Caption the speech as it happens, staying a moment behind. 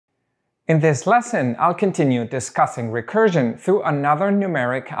In this lesson, I'll continue discussing recursion through another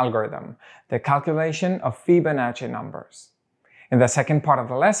numeric algorithm, the calculation of Fibonacci numbers. In the second part of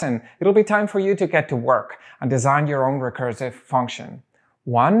the lesson, it'll be time for you to get to work and design your own recursive function,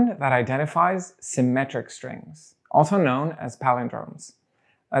 one that identifies symmetric strings, also known as palindromes.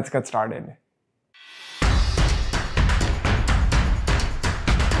 Let's get started.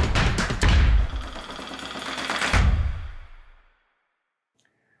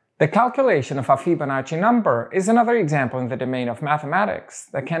 The calculation of a Fibonacci number is another example in the domain of mathematics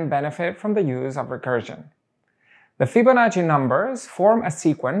that can benefit from the use of recursion. The Fibonacci numbers form a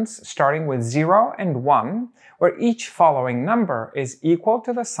sequence starting with 0 and 1, where each following number is equal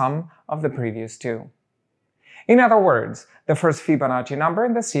to the sum of the previous two. In other words, the first Fibonacci number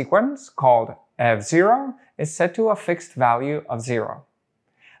in the sequence, called f0, is set to a fixed value of 0.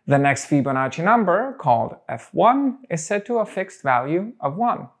 The next Fibonacci number, called f1, is set to a fixed value of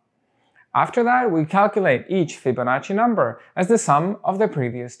 1. After that, we calculate each Fibonacci number as the sum of the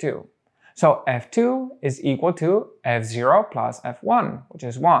previous two. So f2 is equal to f0 plus f1, which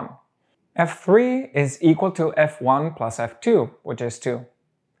is 1. f3 is equal to f1 plus f2, which is 2.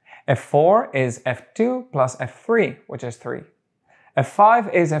 f4 is f2 plus f3, which is 3.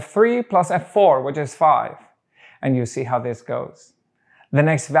 f5 is f3 plus f4, which is 5. And you see how this goes. The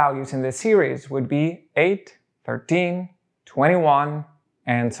next values in this series would be 8, 13, 21,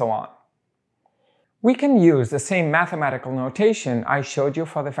 and so on. We can use the same mathematical notation I showed you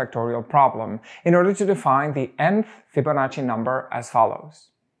for the factorial problem in order to define the nth Fibonacci number as follows.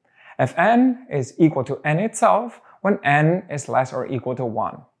 Fn is equal to n itself when n is less or equal to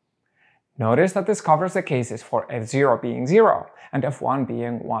 1. Notice that this covers the cases for f0 being 0 and f1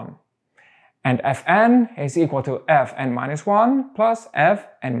 being 1. And Fn is equal to Fn minus 1 plus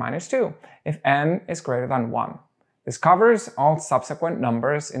Fn minus 2 if n is greater than 1. This covers all subsequent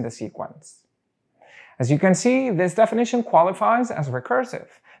numbers in the sequence. As you can see, this definition qualifies as recursive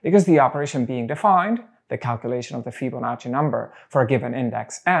because the operation being defined, the calculation of the Fibonacci number for a given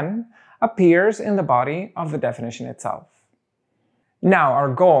index n, appears in the body of the definition itself. Now,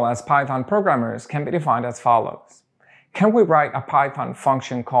 our goal as Python programmers can be defined as follows. Can we write a Python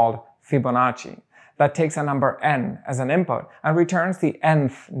function called Fibonacci that takes a number n as an input and returns the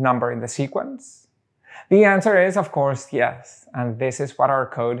nth number in the sequence? The answer is, of course, yes, and this is what our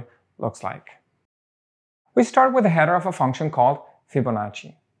code looks like. We start with the header of a function called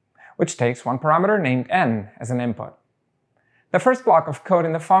Fibonacci, which takes one parameter named n as an input. The first block of code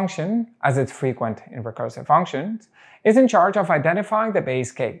in the function, as it's frequent in recursive functions, is in charge of identifying the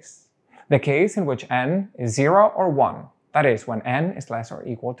base case, the case in which n is 0 or 1, that is, when n is less or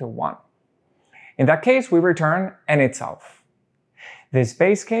equal to 1. In that case, we return n itself. This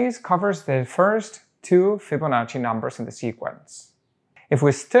base case covers the first two Fibonacci numbers in the sequence. If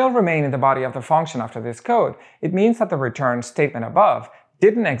we still remain in the body of the function after this code, it means that the return statement above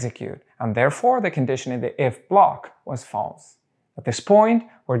didn't execute, and therefore the condition in the if block was false. At this point,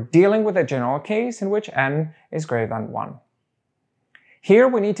 we're dealing with a general case in which n is greater than 1. Here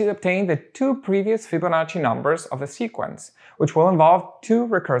we need to obtain the two previous Fibonacci numbers of the sequence, which will involve two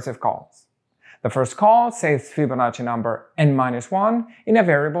recursive calls. The first call saves Fibonacci number n-1 in a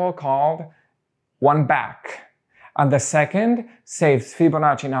variable called 1back. And the second saves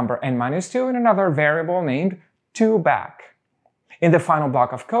Fibonacci number n-2 in another variable named 2back. In the final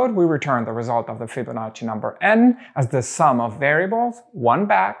block of code, we return the result of the Fibonacci number n as the sum of variables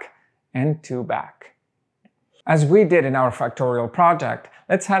 1back and 2back. As we did in our factorial project,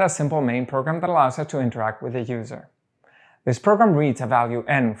 let's add a simple main program that allows us to interact with the user. This program reads a value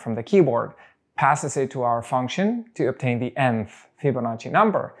n from the keyboard, passes it to our function to obtain the nth Fibonacci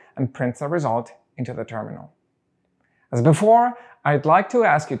number, and prints the result into the terminal. As before, I'd like to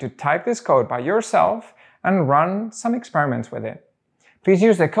ask you to type this code by yourself and run some experiments with it. Please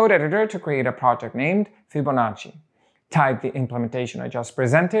use the code editor to create a project named Fibonacci. Type the implementation I just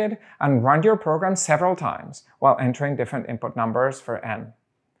presented and run your program several times while entering different input numbers for n.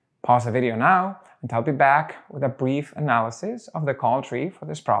 Pause the video now and I'll be back with a brief analysis of the call tree for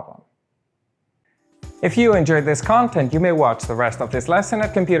this problem. If you enjoyed this content, you may watch the rest of this lesson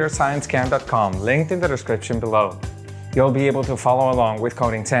at computersciencecamp.com, linked in the description below. You'll be able to follow along with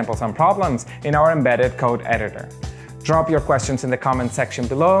coding samples and problems in our embedded code editor. Drop your questions in the comment section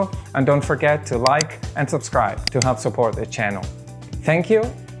below, and don't forget to like and subscribe to help support the channel. Thank you,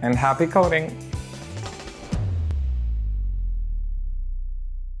 and happy coding!